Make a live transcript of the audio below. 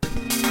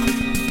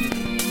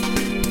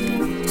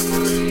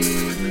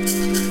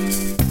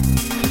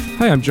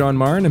Hi, I'm John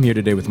Marr, and I'm here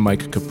today with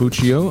Mike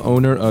Cappuccio,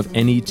 owner of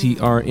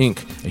N.E.T.R,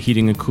 Inc., a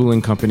heating and cooling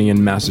company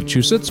in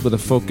Massachusetts with a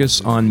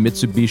focus on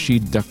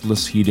Mitsubishi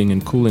ductless heating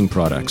and cooling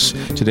products.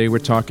 Today we're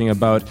talking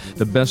about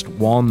the best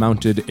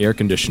wall-mounted air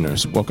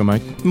conditioners. Welcome,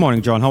 Mike. Good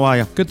morning, John. How are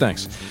you? Good,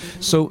 thanks.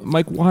 So,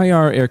 Mike, why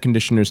are air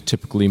conditioners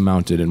typically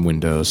mounted in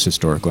windows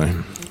historically?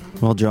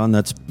 Well, John,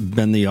 that's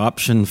been the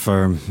option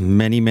for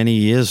many, many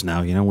years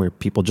now, where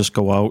people just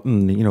go out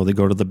and, they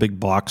go to the big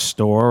box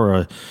store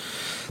or,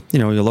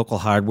 your local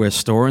hardware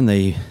store and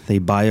they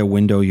buy a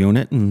window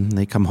unit and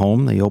they come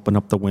home, they open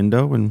up the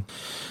window and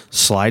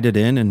slide it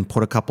in and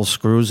put a couple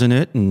screws in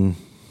it and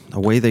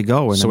away they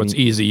go. And so it's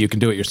easy. You can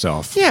do it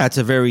yourself. Yeah, it's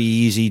a very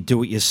easy,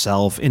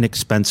 do-it-yourself,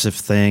 inexpensive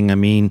thing. I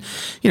mean,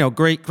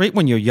 great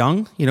when you're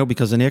young,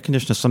 because an air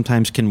conditioner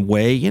sometimes can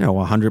weigh,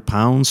 100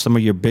 pounds. Some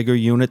of your bigger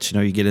units,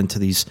 you get into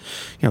these,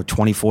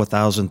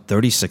 24,000,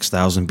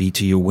 36,000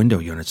 BTU window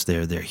units.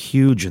 They're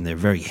huge and they're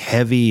very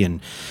heavy. And,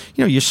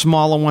 your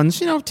smaller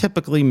ones,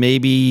 typically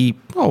maybe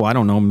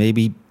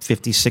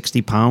 50,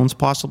 60 pounds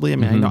possibly. I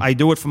mean, I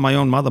do it for my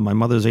own mother. My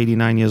mother's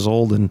 89 years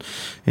old, and,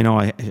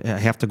 I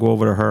have to go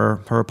over to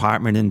her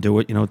apartment and do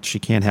it. She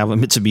can't have a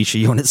Mitsubishi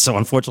unit, so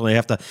unfortunately I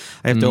have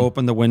to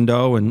open the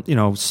window and,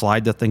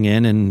 slide the thing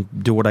in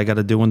and do what I got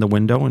to do in the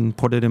window and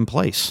put it in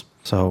place.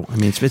 So, I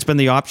mean, it's been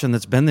the option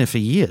that's been there for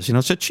years.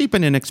 It's a cheap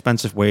and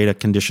inexpensive way to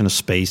condition a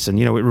space. And,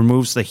 it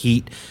removes the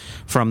heat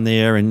from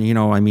there. And,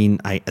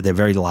 they're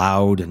very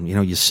loud. And,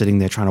 you're sitting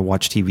there trying to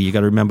watch TV. You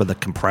got to remember the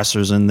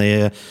compressor's in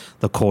there.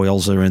 The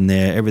coils are in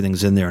there.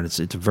 Everything's in there. And it's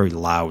a very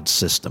loud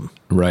system.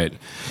 Right.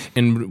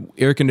 And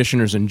air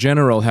conditioners in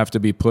general have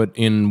to be put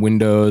in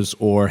windows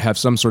or have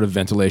some sort of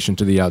ventilation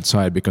to the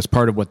outside, because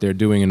part of what they're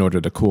doing in order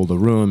to cool the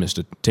room is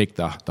to take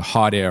the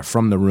hot air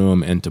from the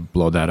room and to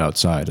blow that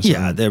outside.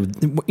 Yeah,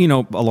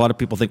 a lot of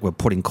people think we're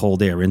putting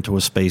cold air into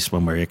a space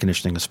when we're air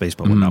conditioning a space,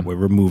 but we're not. We're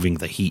removing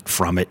the heat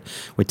from it.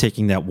 We're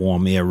taking that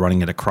warm air,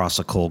 running it across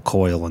a cold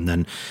coil, and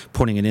then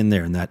putting it in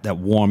there, and that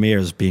warm air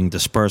is being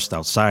dispersed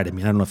outside. I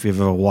mean, I don't know if you've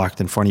ever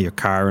walked in front of your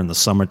car in the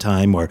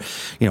summertime or,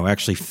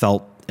 actually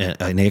felt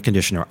an air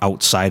conditioner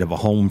outside of a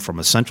home from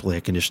a central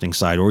air conditioning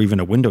side, or even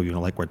a window unit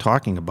like we're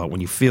talking about.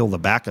 When you feel the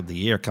back of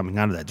the air coming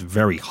out of that, it's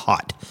very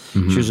hot.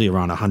 It's usually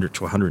around 100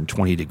 to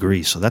 120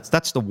 degrees. So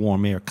that's the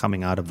warm air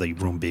coming out of the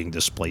room being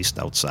displaced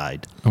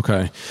outside.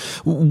 Okay.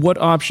 What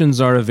options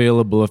are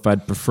available if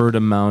I'd prefer to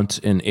mount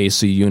an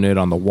AC unit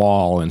on the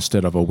wall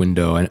instead of a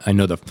window? I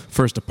know the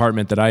first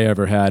apartment that I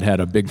ever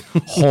had a big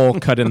hole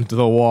cut into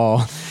the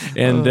wall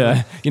and,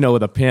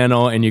 with a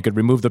panel, and you could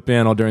remove the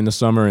panel during the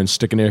summer and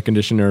stick an air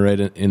conditioner right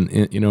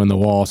in the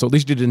wall. So at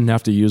least you didn't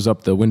have to use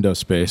up the window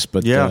space,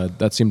 but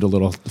that seemed a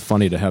little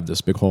funny to have this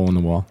big hole in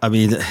the wall. I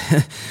mean,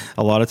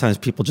 a lot of times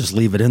people just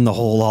leave it in the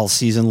hole all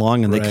season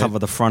long, and they cover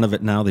the front of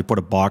it now. They put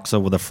a box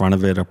over the front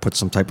of it or put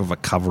some type of a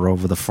cover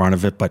over the front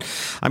of it. But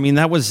I mean,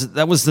 that was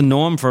the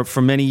norm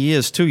for many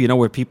years too,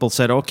 where people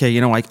said,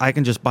 okay, I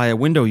can just buy a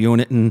window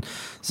unit, and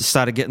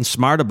started getting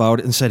smart about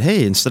it and said,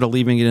 hey, instead of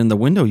leaving it in the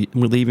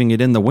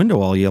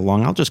window all year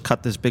long, I'll just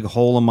cut this big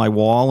hole in my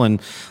wall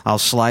and I'll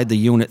slide the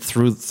unit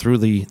through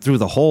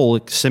the hole.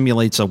 It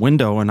simulates a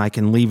window, and I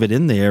can leave it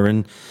in there.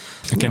 And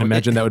I can't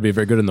imagine that would be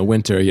very good in the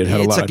winter. You'd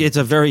have a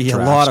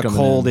lot of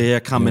cold air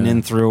coming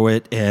in through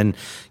it. And,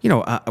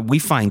 we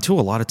find too,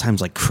 a lot of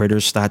times like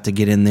critters start to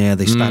get in there.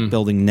 They start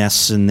building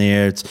nests in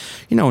there. It's,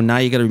 now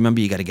you got to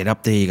remember, you got to get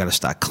up there. You got to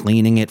start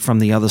cleaning it from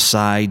the other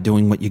side,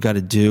 doing what you got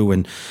to do.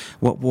 And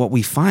what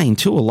we find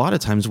too, a lot of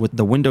times with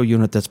the window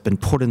unit that's been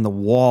put in the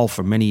wall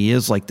for many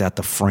years like that,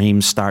 the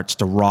frame starts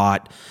to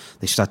rot.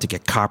 They start to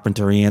get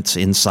carpenter ants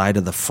inside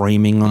of the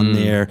framing on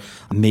there.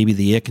 Maybe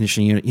the air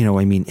conditioning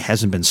unit,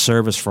 hasn't been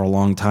serviced for a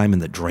long time, and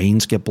the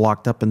drains get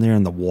blocked up in there,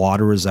 and the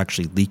water is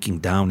actually leaking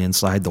down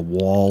inside the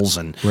walls,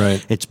 and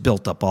it's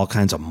built up all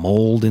kinds of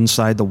mold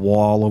inside the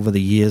wall over the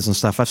years and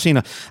stuff. I've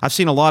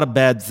seen a lot of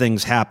bad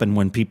things happen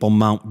when people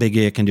mount big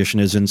air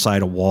conditioners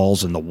inside of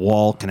walls, and the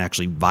wall can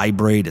actually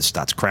vibrate. It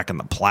starts cracking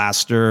the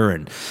plaster,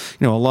 and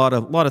a lot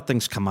of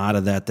things come out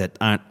of that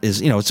aren't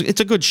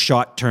it's a good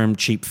short-term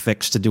cheap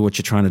fix to do what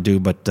you're trying to do.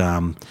 But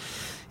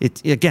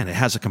it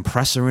has a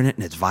compressor in it,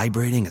 and it's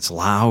vibrating. It's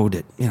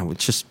loud.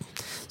 It's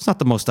not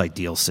the most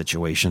ideal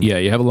situation. Yeah,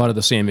 you have a lot of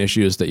the same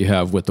issues that you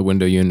have with the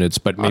window units,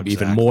 but maybe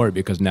even more,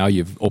 because now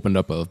you've opened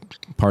up a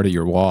part of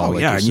your wall. Oh,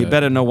 yeah, and you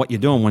better know what you're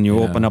doing when you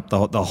open up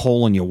the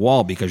hole in your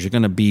wall, because you're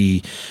going to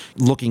be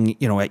looking,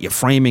 at your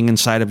framing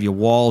inside of your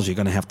walls. You're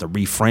going to have to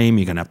reframe.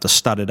 You're going to have to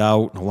stud it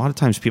out. And a lot of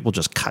times people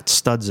just cut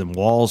studs in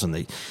walls, and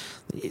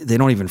they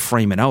don't even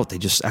frame it out. They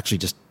just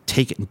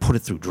take it and put it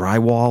through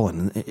drywall,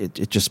 and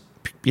it just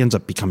ends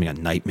up becoming a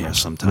nightmare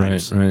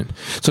sometimes. Right.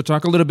 So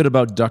talk a little bit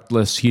about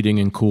ductless heating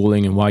and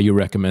cooling and why you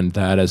recommend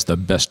that as the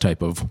best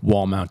type of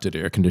wall-mounted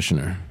air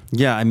conditioner.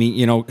 Yeah, I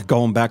mean,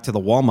 going back to the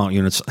wall mount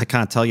units, I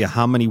can't tell you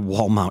how many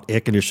wall mount air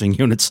conditioning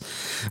units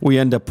we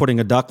end up putting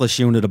a ductless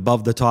unit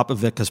above the top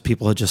of it because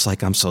people are just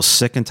like, I'm so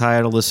sick and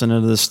tired of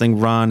listening to this thing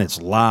run.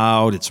 It's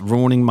loud. It's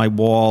ruining my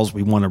walls.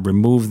 We want to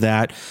remove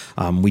that.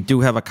 We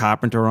do have a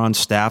carpenter on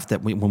staff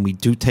that when we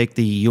do take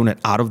the unit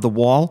out of the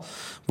wall,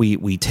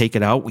 we take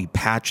it out, we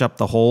patch up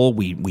the hole,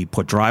 we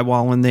put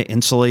drywall in there,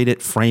 insulate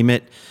it, frame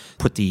it,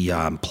 put the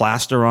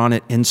plaster on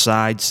it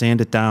inside, sand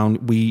it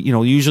down. We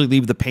usually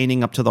leave the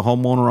painting up to the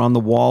homeowner on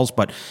the walls,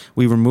 but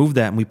we remove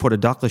that and we put a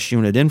ductless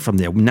unit in from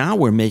there. Now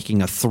we're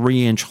making a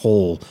 3-inch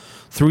hole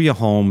through your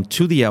home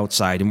to the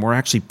outside, and we're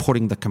actually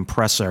putting the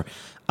compressor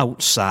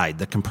outside.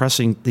 The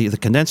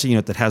condensing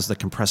unit that has the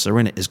compressor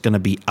in it is going to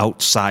be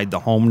outside the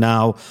home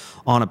now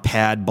on a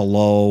pad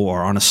below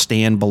or on a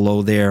stand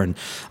below there. And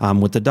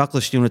with the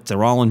ductless units,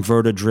 they're all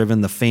inverter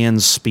driven. The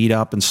fans speed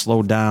up and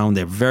slow down.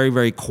 They're very,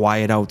 very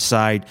quiet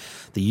outside.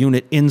 The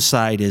unit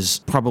inside is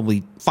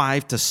probably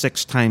 5 to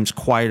 6 times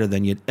quieter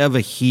than you'd ever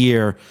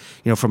hear,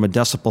 from a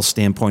decibel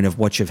standpoint of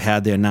what you've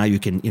had there. Now you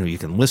can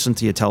listen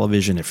to your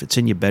television. If it's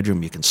in your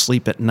bedroom, you can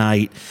sleep at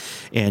night.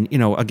 And,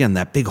 again,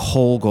 that big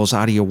hole goes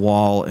out of your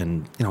wall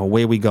and,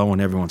 away we go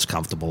and everyone's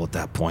comfortable at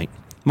that point.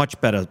 Much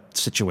better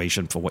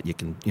situation for what you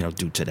can,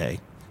 do today.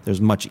 There's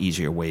much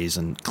easier ways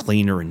and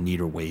cleaner and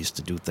neater ways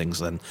to do things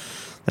than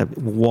that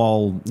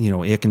wall,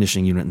 air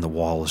conditioning unit in the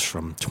wall is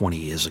from 20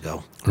 years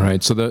ago.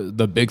 Right. So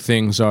the big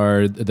things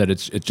are that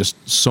it's just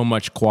so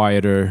much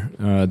quieter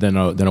than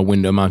a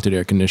window-mounted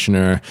air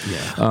conditioner.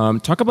 Yeah.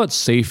 Talk about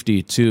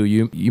safety too.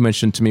 You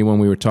mentioned to me when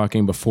we were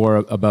talking before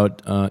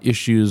about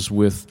issues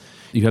with.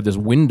 You have this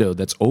window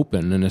that's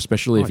open, and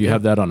especially if you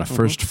have that on a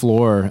first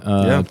floor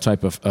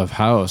type of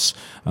house,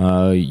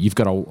 you've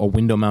got a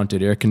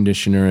window-mounted air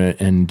conditioner,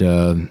 and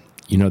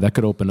that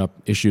could open up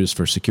issues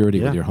for security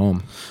with your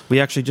home. We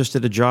actually just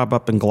did a job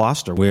up in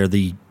Gloucester where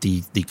the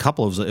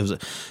couple it was a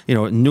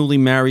newly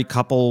married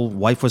couple.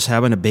 Wife was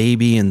having a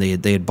baby, and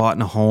they had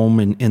bought a home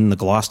in the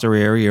Gloucester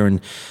area,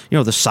 and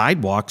the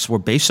sidewalks were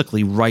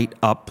basically right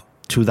up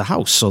to the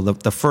house. So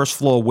the first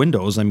floor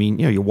windows,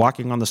 you're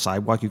walking on the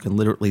sidewalk, you can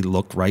literally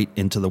look right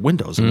into the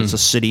windows. And it's a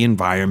city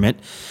environment.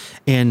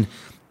 And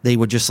they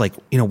were just like,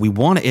 we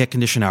want to air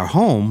condition our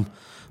home,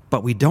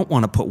 but we don't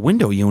want to put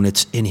window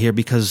units in here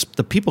because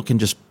the people can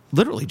just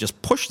literally just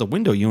push the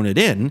window unit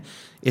in.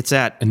 It's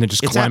at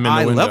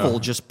eye level.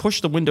 Just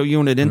push the window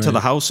unit into the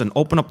house and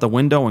open up the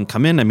window and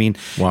come in. And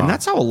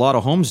that's how a lot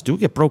of homes do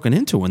get broken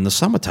into in the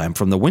summertime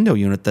from the window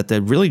unit. That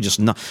they're really just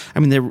not.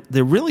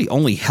 They're really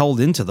only held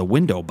into the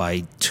window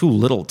by 2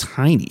 little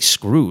tiny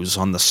screws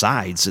on the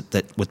sides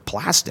that with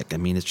plastic.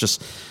 It's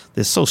just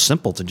they're so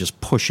simple to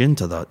just push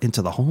into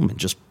the home and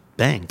just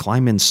bang,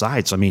 climb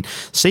inside. So,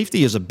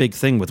 safety is a big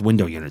thing with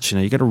window units.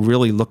 You got to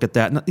really look at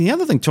that. And the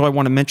other thing, too, I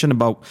want to mention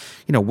about,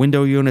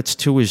 window units,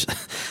 too, is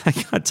I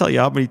can't tell you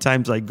how many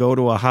times I go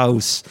to a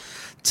house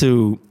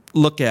to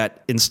look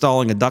at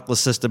installing a ductless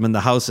system in the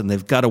house, and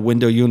they've got a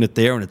window unit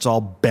there, and it's all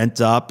bent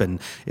up,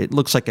 and it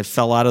looks like it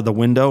fell out of the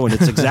window. And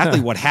it's exactly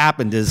what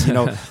happened is,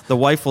 the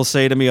wife will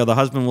say to me, or the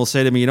husband will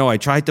say to me, I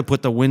tried to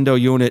put the window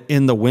unit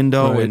in the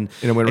window, and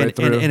it went right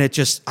through. And it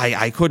just,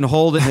 I couldn't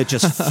hold it, and it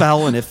just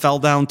fell, and it fell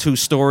down 2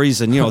 stories.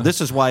 And, this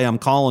is why I'm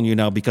calling you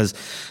now, because,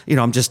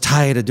 I'm just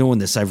tired of doing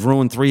this. I've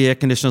ruined 3 air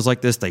conditioners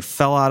like this. They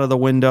fell out of the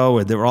window,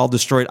 and they were all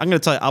destroyed. I'm going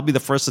to tell you, I'll be the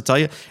first to tell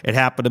you, it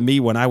happened to me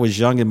when I was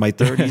young in my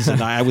 30s,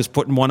 and I was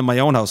putting one in my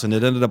own house, and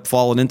it ended up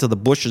falling into the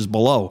bushes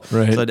below.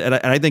 Right. So, and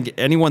I think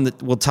anyone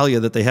that will tell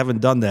you that they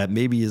haven't done that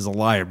maybe is a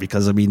liar,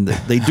 because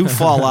they do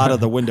fall out of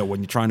the window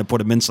when you're trying to put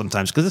them in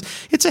sometimes, because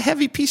it's a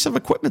heavy piece of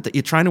equipment that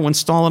you're trying to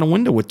install in a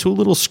window with 2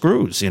 little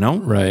screws.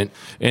 Right.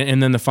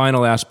 And then the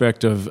final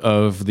aspect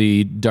of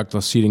the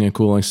ductless heating and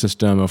cooling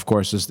system, of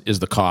course, is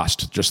the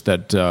cost. Just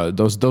that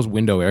those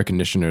window air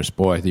conditioners,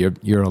 boy,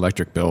 your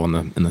electric bill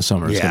in the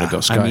summer is going to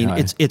go sky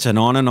high. It's an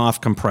on and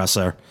off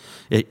compressor.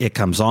 It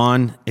comes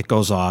on, it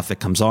goes off,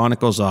 it comes on, it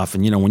goes off.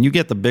 And, when you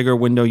get the bigger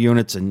window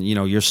units and,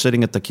 you're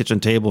sitting at the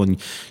kitchen table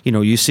and,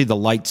 you see the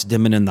lights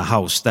dimming in the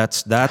house,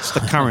 that's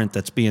the current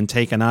that's being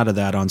taken out of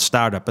that on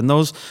startup. And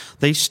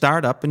they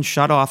start up and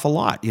shut off a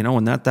lot,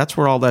 and that's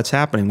where all that's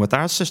happening. With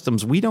our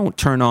systems, we don't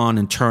turn on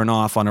and turn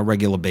off on a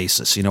regular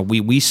basis.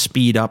 We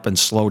speed up and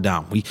slow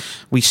down.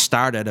 We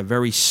start at a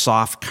very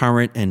soft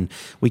current, and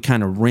we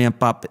kind of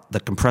ramp up.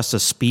 The compressor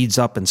speeds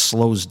up and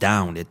slows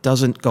down. It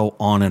doesn't go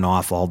on and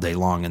off all day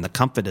long. And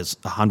the comfort is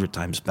 100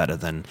 times better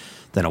than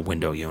a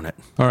window unit.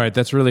 All right,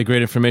 that's really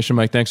great information,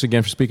 Mike. Thanks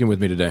again for speaking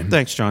with me today.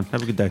 Thanks, John.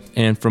 Have a good day.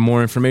 And for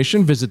more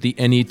information, visit the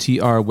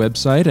N.E.T.R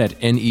website at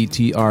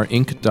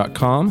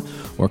netrinc.com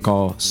or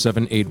call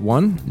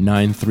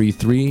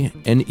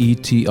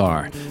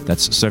 781-933-NETR.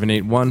 That's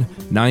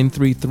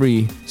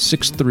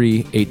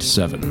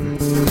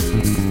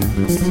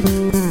 781-933-6387.